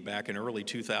need back in early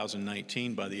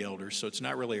 2019 by the elders, so it's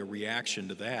not really a reaction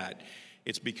to that.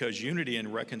 It's because unity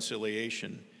and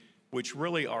reconciliation, which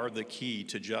really are the key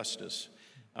to justice,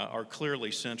 are clearly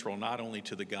central not only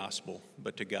to the gospel,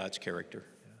 but to God's character.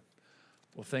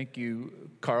 Well, thank you,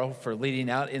 Carl, for leading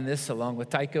out in this along with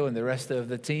Tycho and the rest of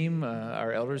the team,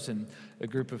 our elders and a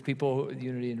group of people,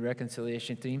 Unity and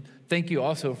Reconciliation team. Thank you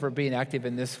also for being active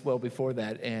in this well before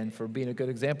that and for being a good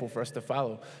example for us to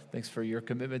follow. Thanks for your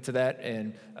commitment to that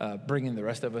and bringing the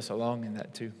rest of us along in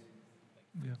that too.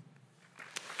 Yeah.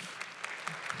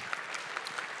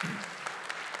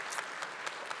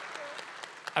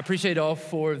 I appreciate all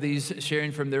four of these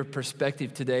sharing from their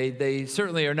perspective today. They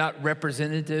certainly are not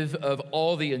representative of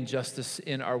all the injustice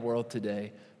in our world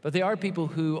today, but they are people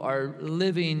who are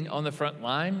living on the front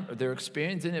line, or they're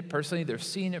experiencing it personally, they're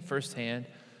seeing it firsthand,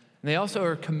 and they also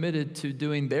are committed to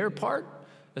doing their part,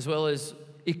 as well as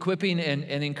equipping and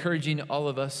encouraging all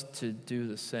of us to do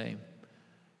the same.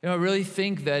 You know, I really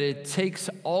think that it takes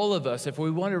all of us, if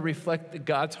we want to reflect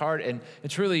God's heart and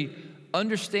truly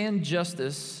understand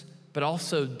justice, but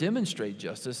also demonstrate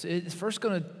justice, it's first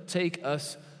going to take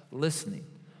us listening,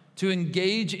 to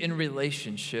engage in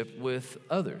relationship with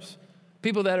others.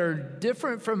 People that are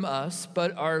different from us,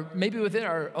 but are maybe within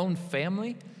our own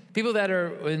family, people that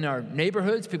are in our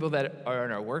neighborhoods, people that are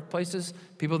in our workplaces,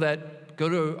 people that go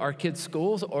to our kids'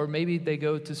 schools, or maybe they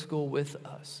go to school with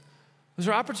us. Those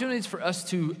are opportunities for us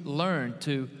to learn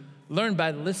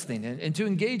by listening and to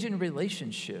engage in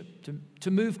relationship, to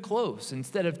move close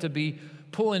instead of to be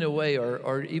pulling away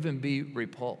or even be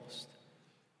repulsed.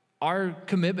 Our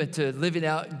commitment to living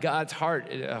out God's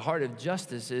heart, a heart of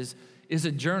justice, is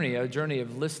a journey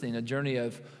of listening, a journey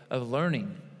of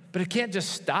learning. But it can't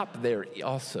just stop there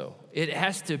also. It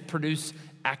has to produce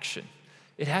action.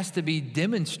 It has to be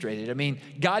demonstrated. I mean,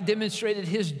 God demonstrated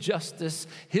his justice,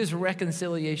 his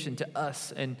reconciliation to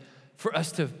us. And for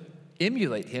us to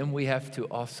emulate him, we have to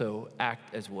also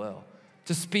act as well,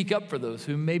 to speak up for those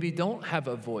who maybe don't have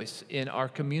a voice in our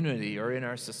community or in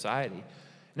our society.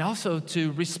 And also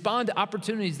to respond to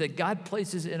opportunities that God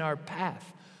places in our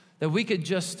path, that we could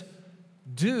just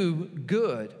do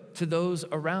good to those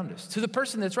around us, to the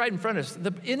person that's right in front of us,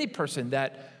 any person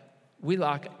that we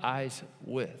lock eyes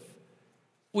with.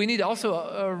 We need to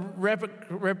also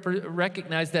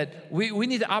recognize that we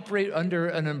need to operate under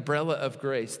an umbrella of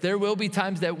grace. There will be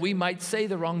times that we might say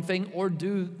the wrong thing or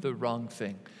do the wrong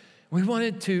thing. We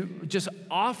wanted to just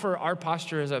offer our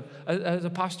posture as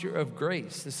a posture of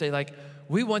grace, to say, like,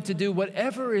 we want to do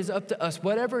whatever is up to us,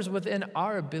 whatever is within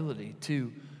our ability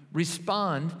to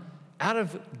respond out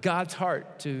of God's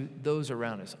heart to those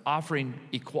around us, offering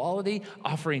equality,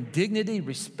 offering dignity,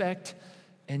 respect,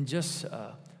 and just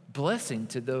blessing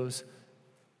to those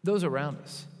around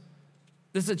us.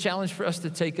 This is a challenge for us to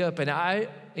take up, and I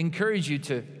encourage you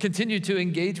to continue to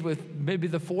engage with maybe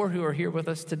the 4 who are here with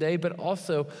us today, but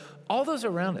also all those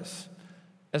around us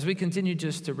as we continue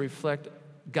just to reflect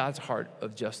God's heart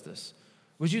of justice.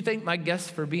 Would you thank my guests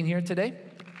for being here today?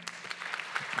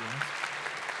 Yes.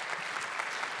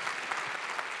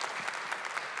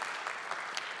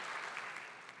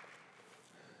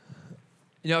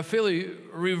 You know, I feel we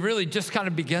really just kind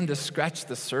of began to scratch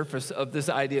the surface of this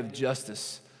idea of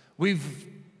justice. We've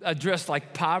addressed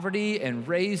like poverty and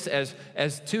race as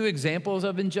 2 examples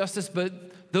of injustice, but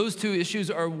those 2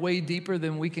 issues are way deeper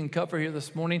than we can cover here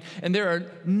this morning. And there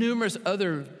are numerous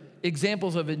other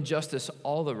examples of injustice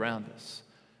all around us.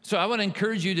 So I want to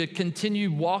encourage you to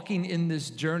continue walking in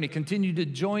this journey, continue to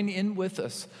join in with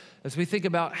us as we think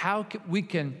about how we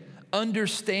can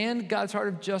understand God's heart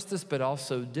of justice, but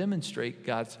also demonstrate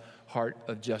God's heart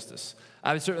of justice.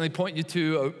 I would certainly point you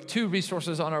to 2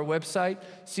 resources on our website.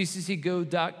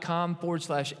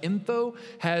 cccgo.com/info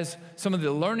has some of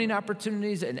the learning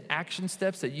opportunities and action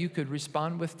steps that you could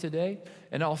respond with today,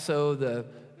 and also the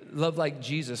Love Like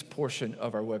Jesus portion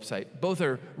of our website. Both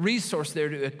are resources there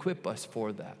to equip us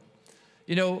for that.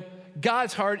 You know,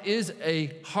 God's heart is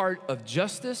a heart of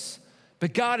justice,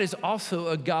 but God is also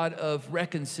a God of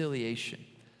reconciliation.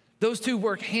 Those 2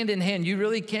 work hand in hand. You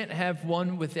really can't have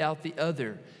one without the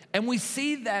other. And we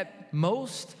see that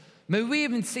most, maybe we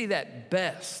even see that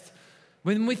best,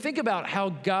 when we think about how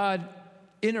God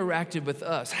interacted with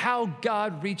us, how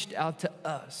God reached out to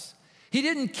us. He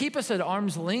didn't keep us at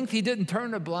arm's length. He didn't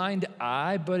turn a blind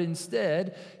eye, but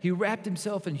instead, he wrapped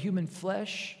himself in human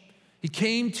flesh. He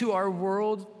came to our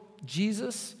world,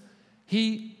 Jesus.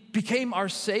 He became our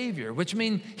Savior, which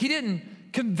means he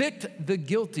didn't convict the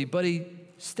guilty, but he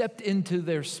stepped into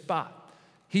their spot.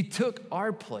 He took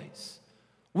our place.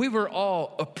 We were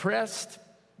all oppressed,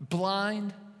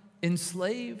 blind,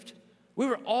 enslaved. We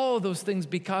were all of those things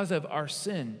because of our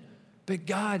sin. But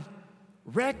God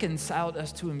reconciled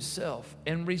us to himself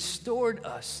and restored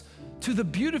us to the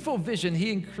beautiful vision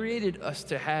he created us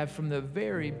to have from the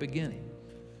very beginning.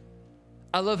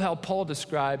 I love how Paul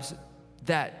describes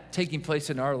that taking place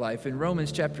in our life. In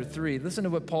Romans chapter 3, listen to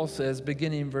what Paul says,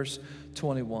 beginning in verse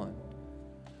 21.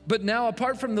 But now,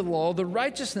 apart from the law, the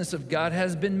righteousness of God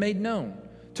has been made known,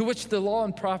 to which the law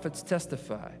and prophets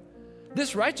testify.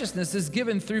 This righteousness is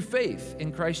given through faith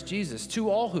in Christ Jesus to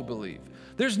all who believe.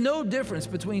 There's no difference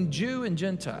between Jew and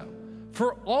Gentile,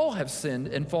 for all have sinned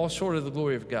and fall short of the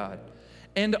glory of God,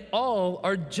 and all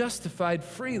are justified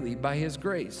freely by his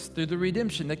grace through the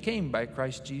redemption that came by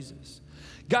Christ Jesus.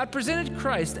 God presented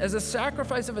Christ as a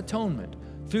sacrifice of atonement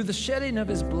through the shedding of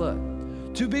his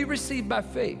blood to be received by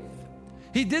faith.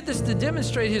 He did this to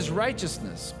demonstrate his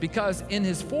righteousness because in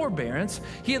his forbearance,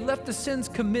 he had left the sins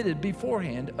committed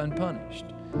beforehand unpunished.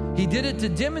 He did it to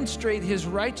demonstrate his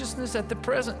righteousness at the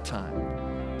present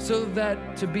time, so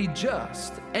that to be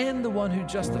just and the one who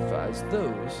justifies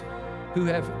those who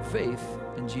have faith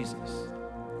in Jesus.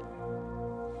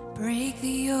 Break the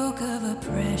yoke of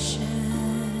oppression.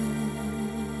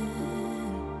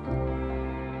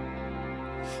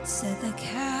 Set the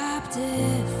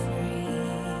captive free.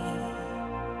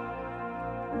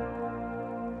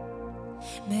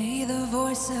 May the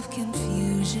voice of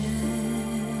confusion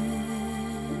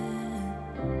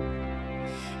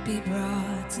be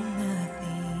brought to nothing.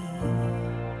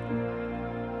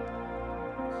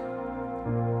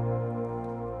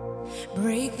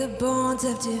 Break the bonds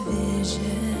of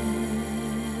division.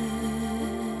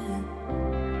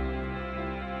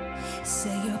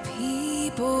 Set your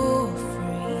people free.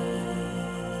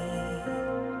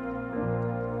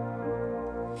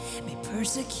 Be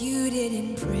persecuted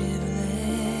in privilege.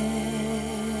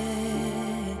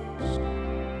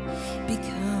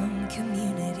 Become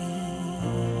community.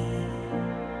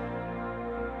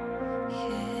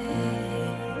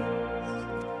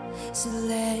 Yes. So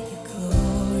let your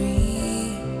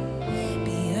glory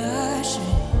be ushered.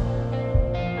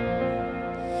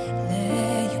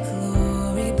 Let your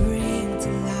glory bring to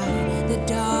light the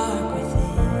dark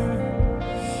within.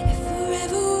 And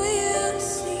forever we'll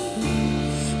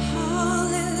sing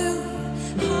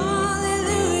hallelujah,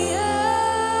 hallelujah.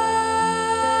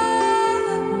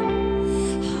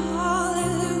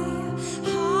 Hallelujah,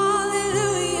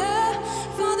 hallelujah.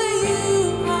 Father, you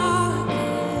are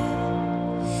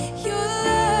good. Your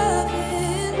love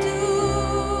endures.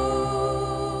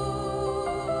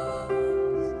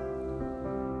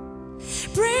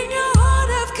 Bring your heart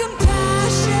of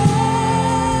compassion.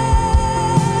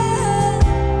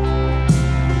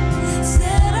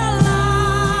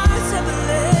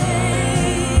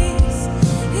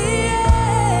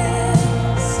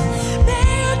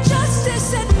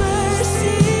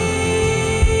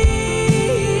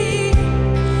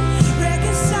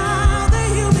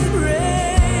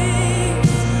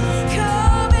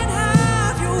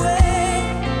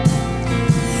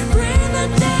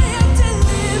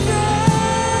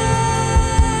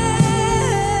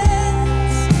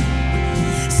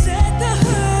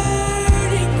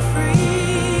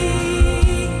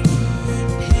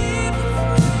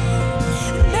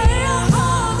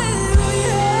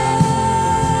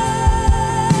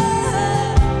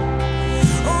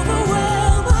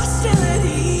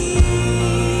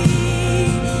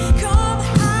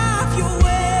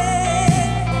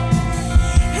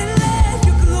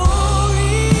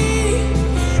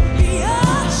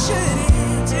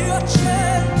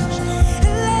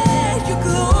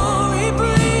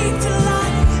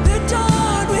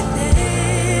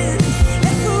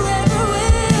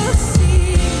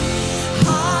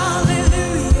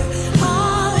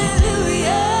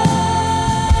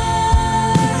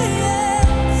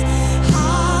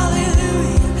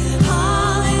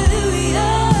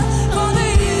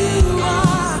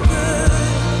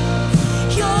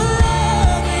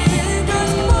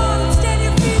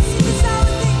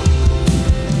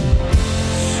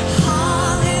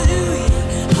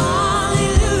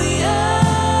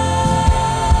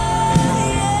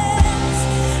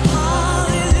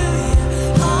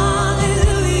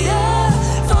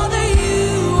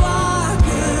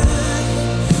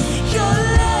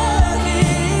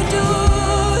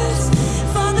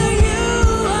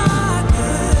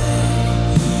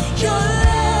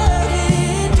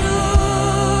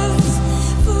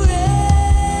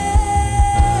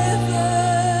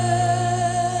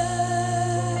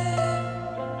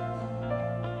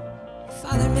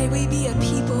 be a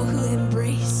people who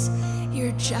embrace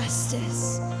your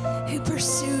justice, who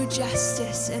pursue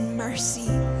justice and mercy,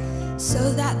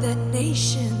 so that the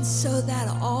nations, so that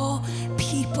all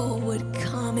people would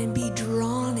come and be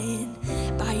drawn in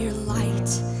by your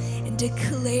light and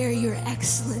declare your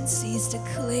excellencies,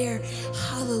 declare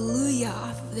hallelujah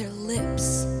off of their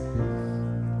lips.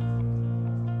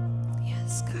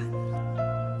 Yes,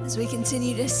 God. As we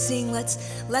continue to sing,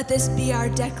 let this be our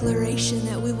declaration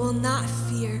that we will not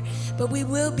fear, but we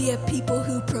will be a people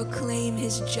who proclaim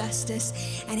his justice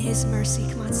and his mercy.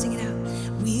 Come on, sing it out.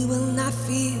 We will not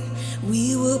fear,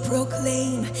 we will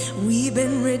proclaim, we've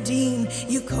been redeemed.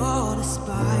 You called us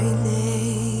by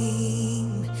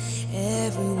name,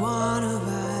 every one of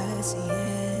us,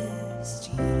 yes,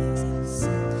 Jesus.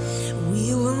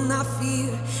 We will not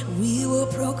fear, we will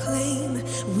proclaim,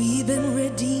 we've been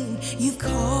redeemed. You've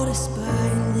called us by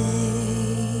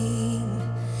name,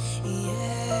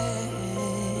 yeah.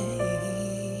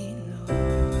 No.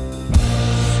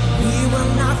 We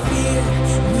will not fear,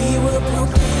 we will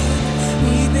proclaim,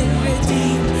 we've been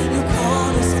redeemed. You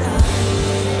called us by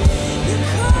name, you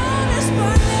called us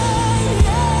by name,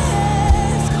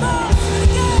 yes. Come on, sing it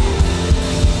again.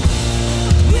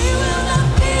 We will not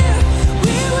fear,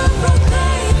 we will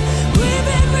proclaim, we've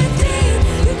been redeemed.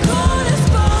 You called us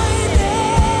by name.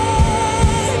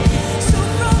 So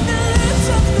from the lips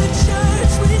of the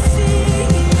church we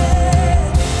sing, yeah.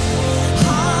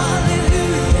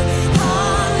 Hallelujah,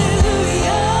 hallelujah,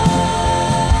 yes.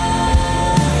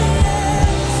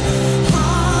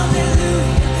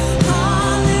 Hallelujah,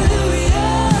 hallelujah.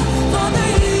 Father,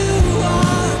 you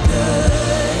are good.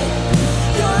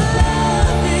 Your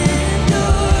love endures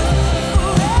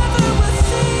forever. We'll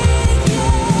sing,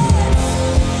 yes.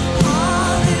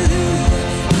 Hallelujah,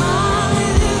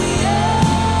 hallelujah,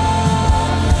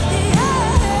 yes.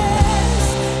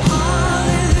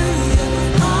 Hallelujah,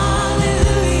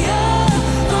 hallelujah.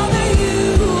 Father, you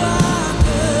are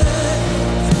good.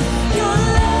 Your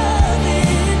love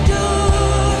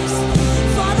endures.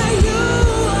 Father, you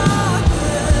are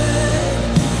good.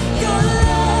 Your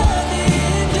love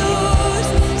endures.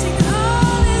 Sing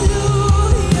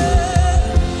hallelujah,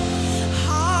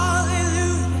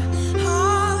 hallelujah,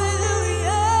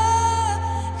 hallelujah.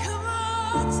 Come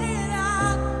on, sing it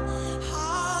out.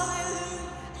 Hallelujah,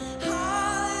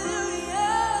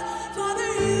 hallelujah. Father,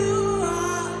 you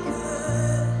are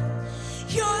good.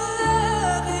 Your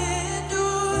love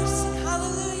endures. Sing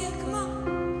hallelujah, come on.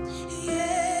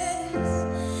 Yes.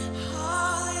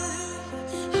 Hallelujah,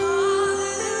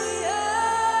 hallelujah.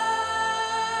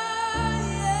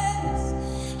 Yes.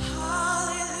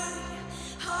 Hallelujah,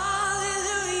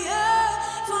 hallelujah.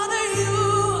 Father, you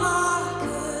are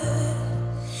good.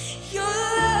 Your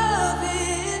love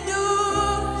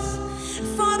endures.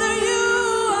 Father, you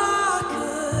are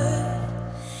good.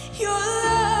 Your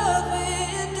love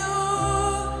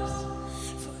endures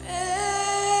forever.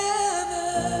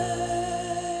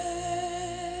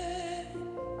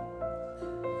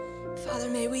 Father,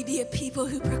 may we be a people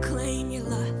who proclaim your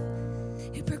love,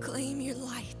 who proclaim your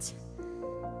light.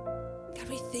 God,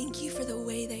 we thank you for the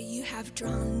way that you have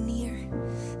drawn near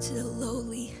to the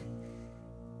lowly,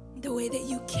 the way that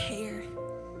you care.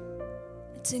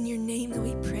 It's in your name that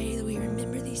we pray, that we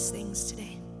remember these things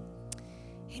today.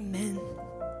 Amen.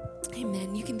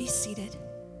 Amen. You can be seated.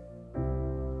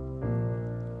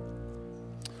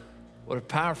 What a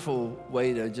powerful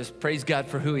way to just praise God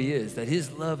for who he is, that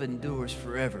his love endures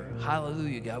forever.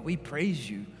 Hallelujah, God. We praise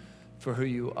you for who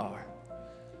you are.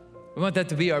 We want that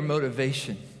to be our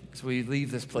motivation as we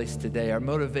leave this place today. Our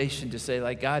motivation to say,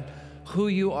 like, God, who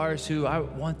you are is who I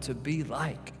want to be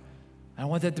like. I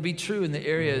want that to be true in the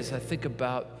areas I think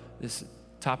about this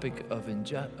topic of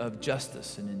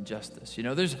justice and injustice. You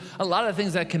know, there's a lot of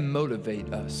things that can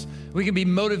motivate us. We can be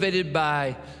motivated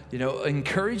by,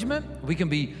 encouragement. We can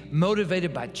be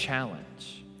motivated by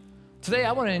challenge. Today,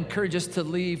 I want to encourage us to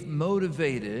leave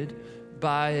motivated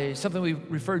by something we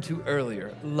referred to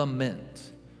earlier,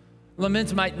 lament.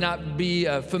 Lament might not be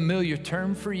a familiar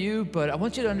term for you, but I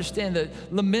want you to understand that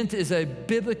lament is a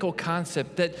biblical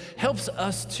concept that helps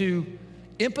us to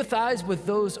empathize with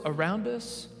those around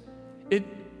us. It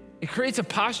creates a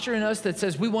posture in us that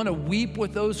says we want to weep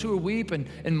with those who weep and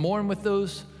mourn with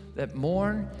those that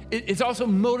mourn. It's also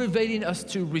motivating us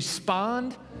to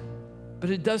respond,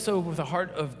 but it does so with the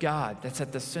heart of God that's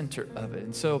at the center of it.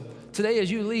 And so today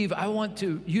as you leave, I want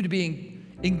you to be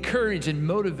encouraged and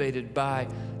motivated by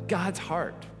God's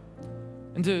heart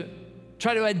and to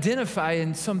try to identify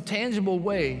in some tangible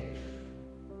way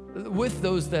with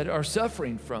those that are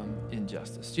suffering from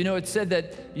injustice. You know, it's said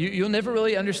that you'll never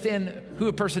really understand who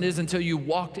a person is until you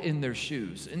walked in their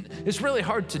shoes. And it's really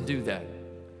hard to do that.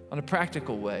 on a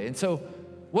practical way. And so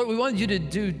what we wanted you to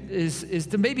do is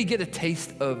to maybe get a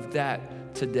taste of that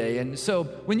today. And so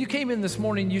when you came in this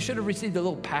morning, you should have received a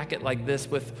little packet like this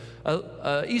with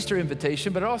a Easter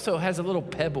invitation, but it also has a little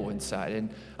pebble inside.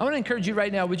 And I want to encourage you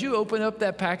right now, would you open up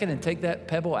that packet and take that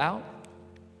pebble out?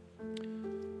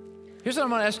 Here's what I'm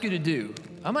going to ask you to do.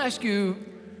 I'm going to ask you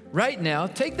right now,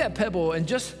 take that pebble and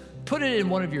just put it in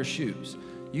one of your shoes.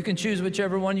 You can choose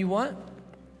whichever one you want.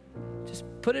 Just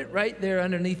put it right there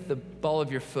underneath the ball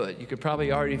of your foot. You could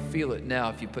probably already feel it now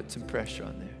if you put some pressure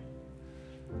on there.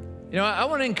 You know, I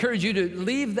want to encourage you to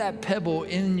leave that pebble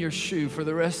in your shoe for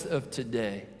the rest of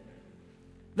today.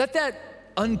 Let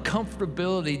that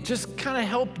uncomfortability just kind of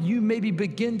help you maybe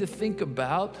begin to think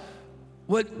about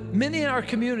what many in our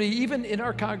community, even in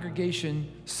our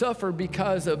congregation, suffer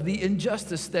because of the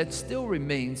injustice that still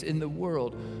remains in the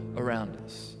world around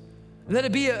us. Let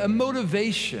it be a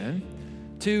motivation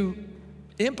to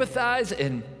empathize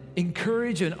and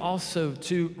encourage, and also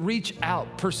to reach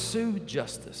out, pursue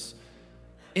justice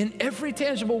in every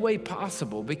tangible way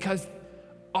possible, because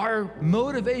our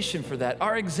motivation for that,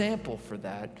 our example for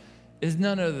that, is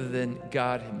none other than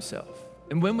God himself.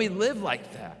 And when we live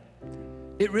like that,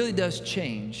 it really does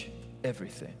change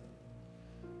everything.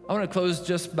 I want to close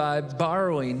just by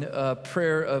borrowing a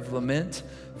prayer of lament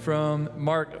from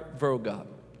Mark Vroegop.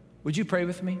 Would you pray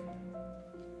with me?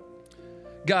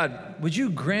 God, would you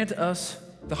grant us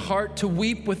the heart to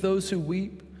weep with those who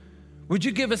weep? Would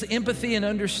you give us empathy and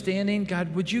understanding?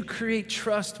 God, would you create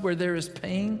trust where there is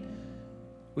pain?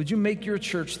 Would you make your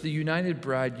church the united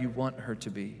bride you want her to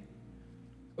be?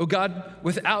 Oh God,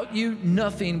 without you,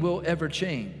 nothing will ever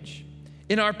change.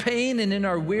 In our pain and in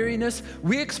our weariness,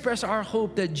 we express our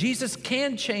hope that Jesus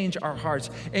can change our hearts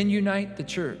and unite the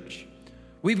church.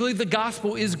 We believe the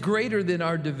gospel is greater than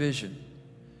our division,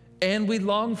 and we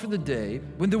long for the day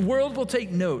when the world will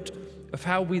take note of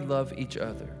how we love each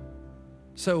other.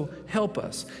 So help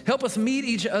us meet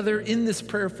each other in this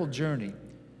prayerful journey.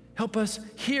 Help us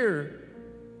hear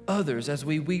others as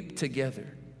we weep together,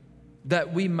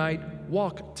 that we might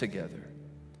walk together.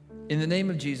 In the name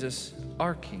of Jesus,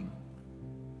 our King.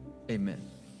 Amen.